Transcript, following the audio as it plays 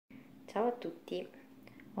Ciao a tutti,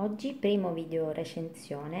 oggi primo video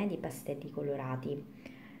recensione di pastelli colorati.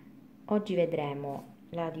 Oggi vedremo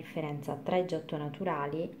la differenza tra i Giotto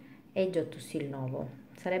naturali e i Giotto Stilnovo.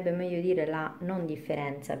 Sarebbe meglio dire la non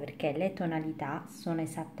differenza perché le tonalità sono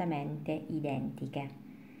esattamente identiche.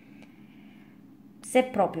 Se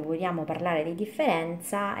proprio vogliamo parlare di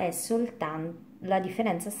differenza, la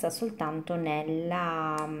differenza sta soltanto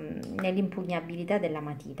nell'impugnabilità della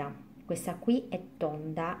matita. Questa qui è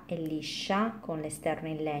tonda e liscia con l'esterno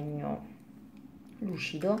in legno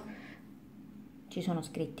lucido. Ci sono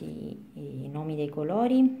scritti i nomi dei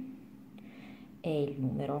colori e il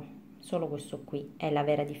numero. Solo questo qui è la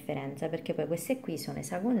vera differenza, perché poi queste qui sono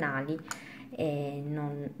esagonali e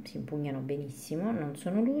non si impugnano benissimo, non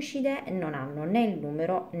sono lucide, non hanno né il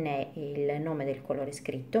numero né il nome del colore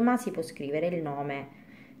scritto, ma si può scrivere il nome,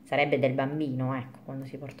 sarebbe del bambino, ecco, quando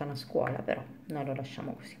si portano a scuola, però noi lo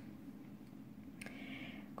lasciamo così.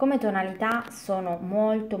 Come tonalità sono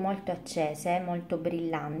molto accese, molto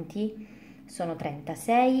brillanti, sono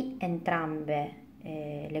 36, entrambe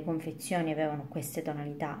le confezioni avevano queste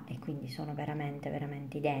tonalità e quindi sono veramente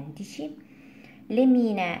identici. Le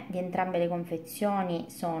mine di entrambe le confezioni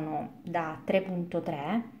sono da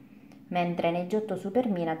 3.3, mentre nel Giotto Super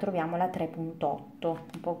Mina troviamo la 3.8,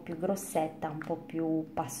 un po' più grossetta, un po'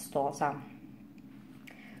 più pastosa.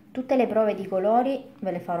 Tutte le prove di colori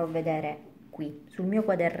ve le farò vedere qui sul mio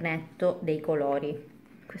quadernetto dei colori.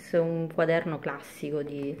 Questo è un quaderno classico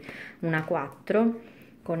di una 4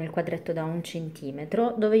 con il quadretto da 1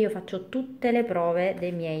 centimetro, dove io faccio tutte le prove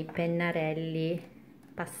dei miei pennarelli,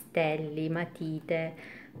 pastelli, matite,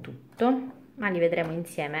 tutto, ma li vedremo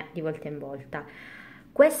insieme di volta in volta.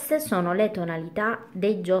 Queste sono le tonalità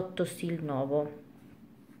dei Giotto Stilnovo,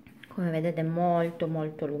 come vedete molto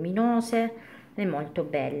luminose e molto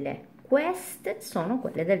belle. Queste sono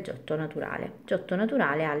quelle del Giotto naturale. Giotto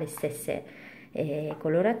naturale ha le stesse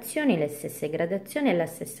colorazioni, le stesse gradazioni e la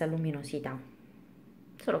stessa luminosità,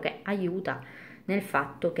 solo che aiuta nel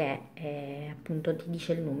fatto che appunto ti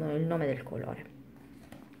dice il nome del colore.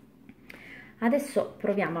 Adesso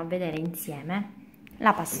proviamo a vedere insieme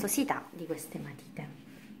la pastosità di queste matite.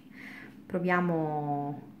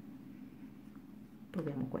 Proviamo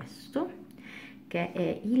questo che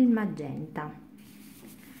è il magenta.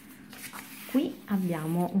 Qui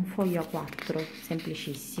abbiamo un foglio A4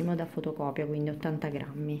 semplicissimo da fotocopia, quindi 80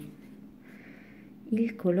 grammi.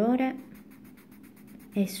 Il colore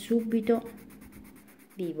è subito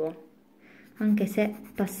vivo, anche se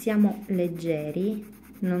passiamo leggeri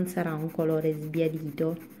non sarà un colore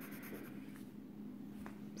sbiadito.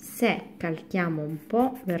 Se calchiamo un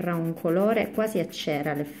po' verrà un colore quasi a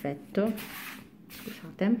cera l'effetto.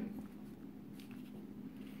 Scusate,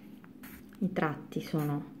 i tratti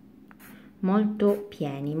sono molto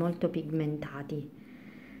pieni, molto pigmentati,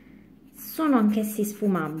 sono anch'essi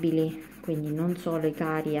sfumabili, quindi non solo i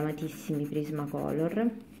cari amatissimi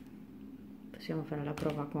Prismacolor. Possiamo fare la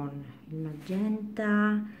prova con il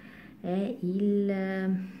magenta e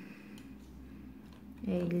il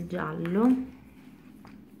giallo.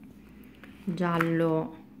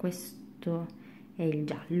 Questo è il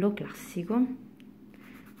giallo classico,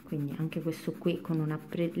 quindi anche questo qui con una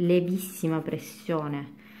lievissima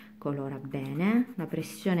pressione colora bene, una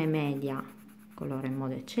pressione media colora in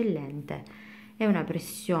modo eccellente e una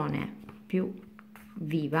pressione più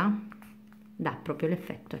viva dà proprio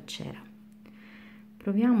l'effetto a cera.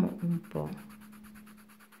 Proviamo un po'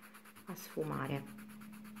 a sfumare.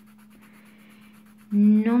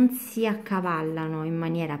 Non si accavallano in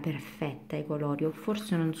maniera perfetta i colori, o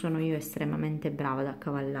forse non sono io estremamente brava ad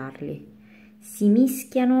accavallarli. Si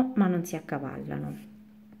mischiano ma non si accavallano.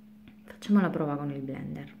 Facciamo la prova con il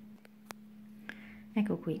blender.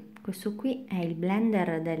 Ecco qui, questo qui è il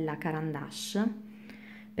blender della Caran d'Ache.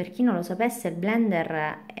 Per chi non lo sapesse, il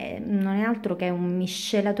blender non è altro che un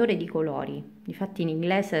miscelatore di colori. Difatti in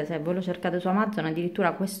inglese, se voi lo cercate su Amazon,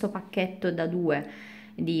 addirittura questo pacchetto da 2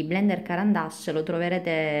 di blender Caran d'Ache lo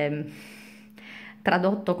troverete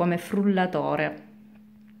tradotto come frullatore.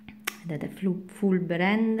 Vedete, full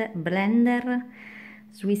blender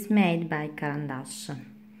Swiss made by Caran d'Ache.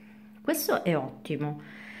 Questo è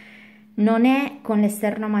ottimo. Non è con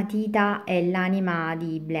l'esterno matita e l'anima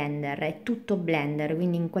di blender, è tutto blender,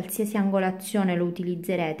 quindi in qualsiasi angolazione lo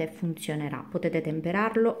utilizzerete e funzionerà. Potete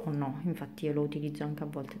temperarlo o no, infatti io lo utilizzo anche a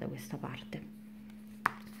volte da questa parte.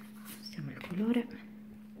 Passiamo il colore.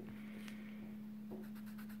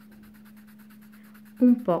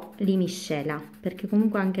 Un po' li miscela, perché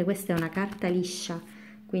comunque anche questa è una carta liscia,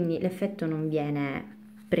 quindi l'effetto non viene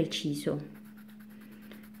preciso.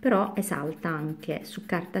 Però esalta anche su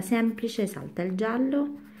carta semplice, esalta il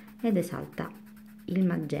giallo ed esalta il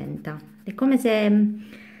magenta. È come se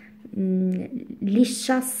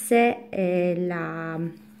lisciasse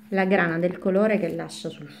la grana del colore che lascia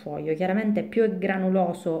sul foglio. Chiaramente più è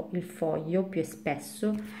granuloso il foglio, più è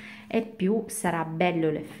spesso e più sarà bello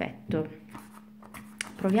l'effetto.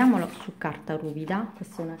 Proviamolo su carta ruvida.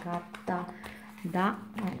 Questa è una carta da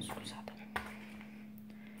scusate,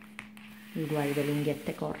 i guai delle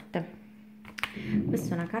unghiette corte.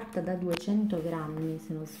 Questa è una carta da 200 grammi,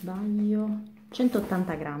 se non sbaglio,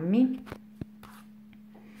 180 grammi,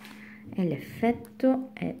 e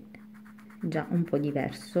l'effetto è già un po'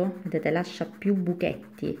 diverso. Vedete, lascia più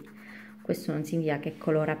buchetti. Questo non significa che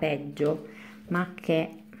colora peggio, ma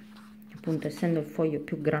che appunto, essendo il foglio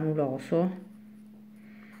più granuloso,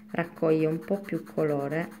 raccoglie un po' più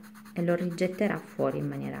colore e lo rigetterà fuori in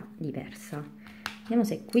maniera diversa. Vediamo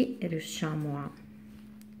se qui riusciamo a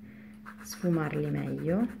sfumarli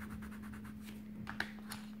meglio.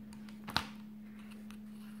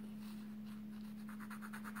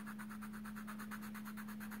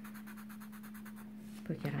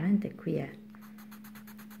 Poi chiaramente qui è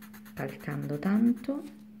calcando tanto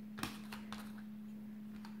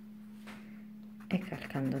e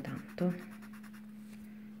calcando tanto.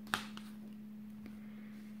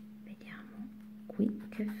 Vediamo qui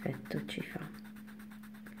che effetto ci fa.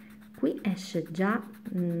 Qui esce già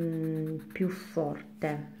più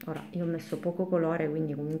forte. Ora io ho messo poco colore,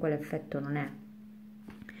 quindi comunque l'effetto non è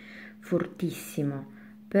fortissimo,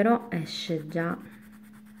 però esce già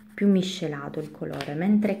più miscelato il colore,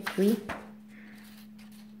 mentre qui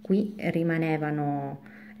rimanevano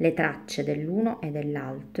le tracce dell'uno e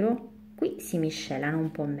dell'altro. Qui si miscelano un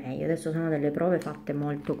po' meglio. Adesso sono delle prove fatte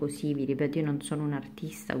molto così, vi ripeto, io non sono un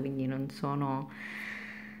artista, quindi non sono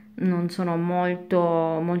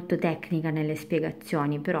molto tecnica nelle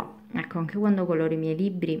spiegazioni, però ecco, anche quando coloro i miei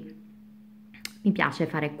libri mi piace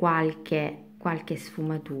fare qualche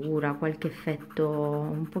sfumatura, qualche effetto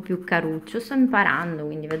un po' più caruccio. Sto imparando,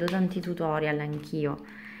 quindi vedo tanti tutorial anch'io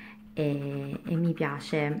e mi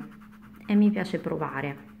piace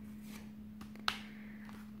provare.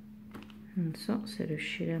 Non so se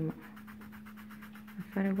riusciremo a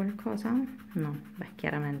fare qualcosa. No, beh,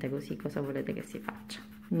 chiaramente così cosa volete che si faccia?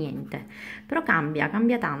 Niente, però cambia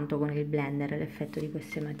tanto con il blender l'effetto di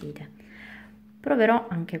queste matite. Proverò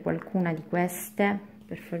anche qualcuna di queste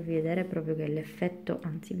per farvi vedere proprio che l'effetto,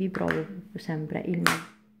 anzi vi provo sempre il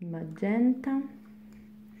magenta,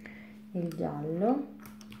 il giallo.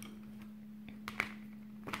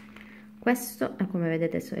 Questo è, come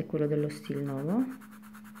vedete, è quello dello Stilnovo,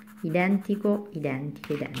 identico.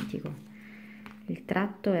 Il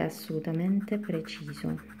tratto è assolutamente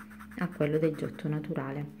preciso a quello del Giotto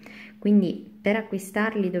Naturale, quindi per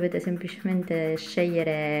acquistarli dovete semplicemente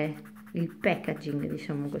scegliere il packaging,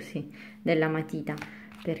 diciamo così, della matita,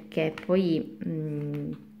 perché poi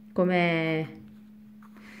come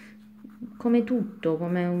tutto,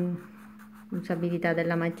 come usabilità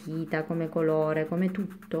della matita, come colore, come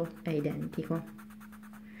tutto è identico.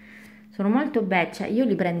 Sono molto belli, cioè io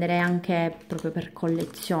li prenderei anche proprio per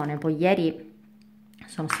collezione. Poi ieri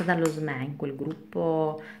sono stata allo SME, in quel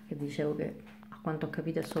gruppo che dicevo che a quanto ho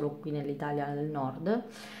capito è solo qui nell'Italia del nord,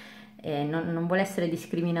 e non vuole essere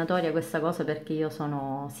discriminatoria questa cosa, perché io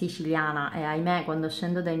sono siciliana e ahimè quando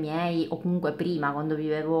scendo dai miei, o comunque prima quando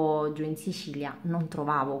vivevo giù in Sicilia, non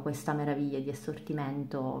trovavo questa meraviglia di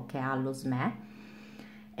assortimento che ha lo SME.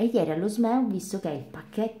 E ieri allo SME ho visto che il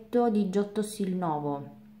pacchetto di Giotto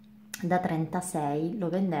Stilnovo da 36 lo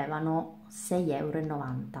vendevano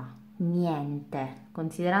 6,90 €. Niente,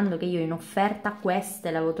 considerando che io in offerta queste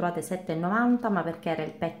le avevo trovate 7,90 €, ma perché era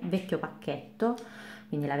il vecchio pacchetto,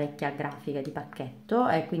 quindi la vecchia grafica di pacchetto,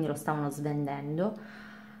 e quindi lo stavano svendendo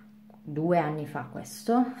 2 anni fa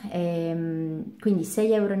questo, e quindi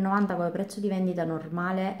 6,90 € come prezzo di vendita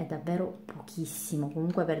normale è davvero pochissimo.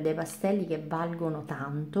 Comunque per dei pastelli che valgono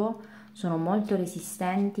tanto, sono molto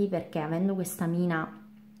resistenti, perché avendo questa mina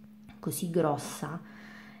così grossa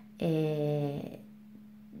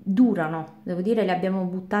durano. Devo dire, li abbiamo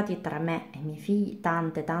buttati tra me e i miei figli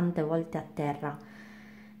tante volte a terra,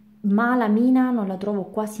 ma la mina non la trovo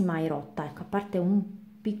quasi mai rotta, ecco, a parte un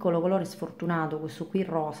piccolo colore sfortunato, questo qui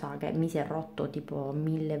rosa, che mi si è rotto tipo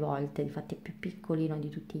 1000 volte, difatti è più piccolino di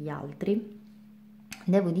tutti gli altri.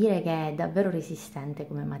 Devo dire che è davvero resistente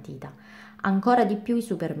come matita, ancora di più i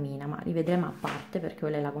supermina, ma li vedremo a parte, perché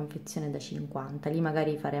quella è la confezione da 50, lì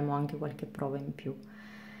magari faremo anche qualche prova in più.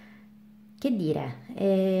 Che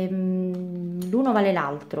dire, l'uno vale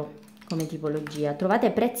l'altro come tipologia, trovate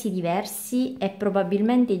prezzi diversi e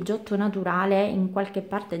probabilmente i Giotto Naturale in qualche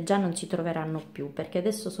parte già non si troveranno più, perché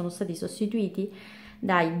adesso sono stati sostituiti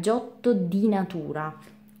dai Giotto di natura,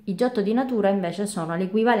 I Giotto di Natura invece sono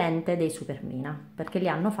l'equivalente dei Supermina, perché li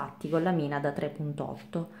hanno fatti con la mina da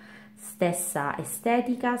 3.8. Stessa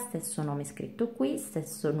estetica, stesso nome scritto qui,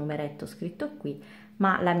 stesso numeretto scritto qui,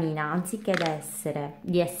 ma la mina anziché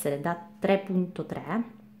di essere da 3.3,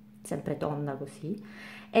 sempre tonda così,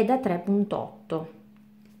 è da 3.8,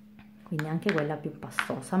 quindi anche quella più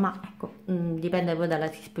pastosa, ma ecco, dipende poi dalla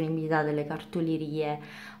disponibilità delle cartolerie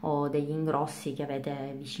o degli ingrossi che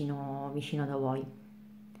avete vicino da voi.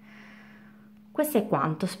 Questo è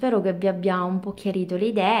quanto, spero che vi abbia un po' chiarito le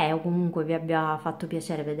idee o comunque vi abbia fatto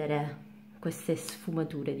piacere vedere queste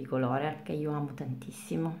sfumature di colore che io amo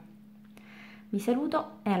tantissimo. Vi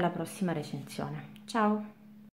saluto e alla prossima recensione. Ciao!